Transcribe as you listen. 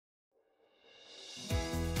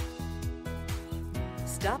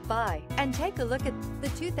Stop by and take a look at the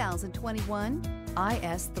 2021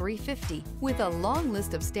 IS 350. With a long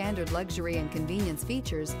list of standard luxury and convenience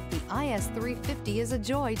features, the IS 350 is a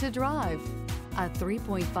joy to drive. A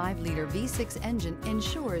 3.5-liter V6 engine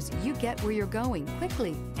ensures you get where you're going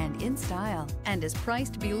quickly and in style, and is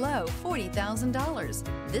priced below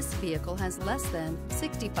 $40,000. This vehicle has less than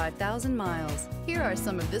 65,000 miles. Here are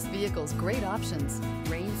some of this vehicle's great options: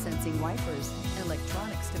 rain-sensing wipers,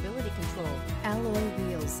 electronic stability control, alloy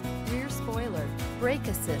wheels, rear spoiler, brake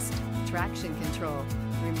assist, traction control,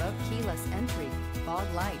 remote keyless entry, fog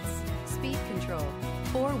lights, speed control,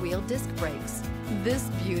 four-wheel disc brakes. This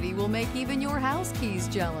beauty will make even your house keys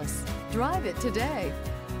jealous. Drive it today.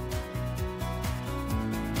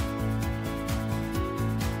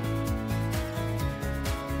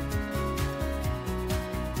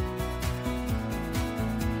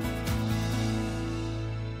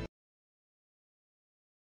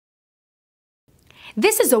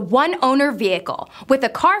 This is a one-owner vehicle with a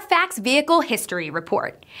Carfax Vehicle History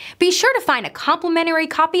Report. Be sure to find a complimentary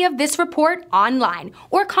copy of this report online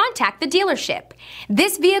or contact the dealership.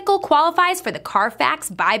 This vehicle qualifies for the Carfax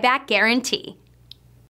Buyback Guarantee.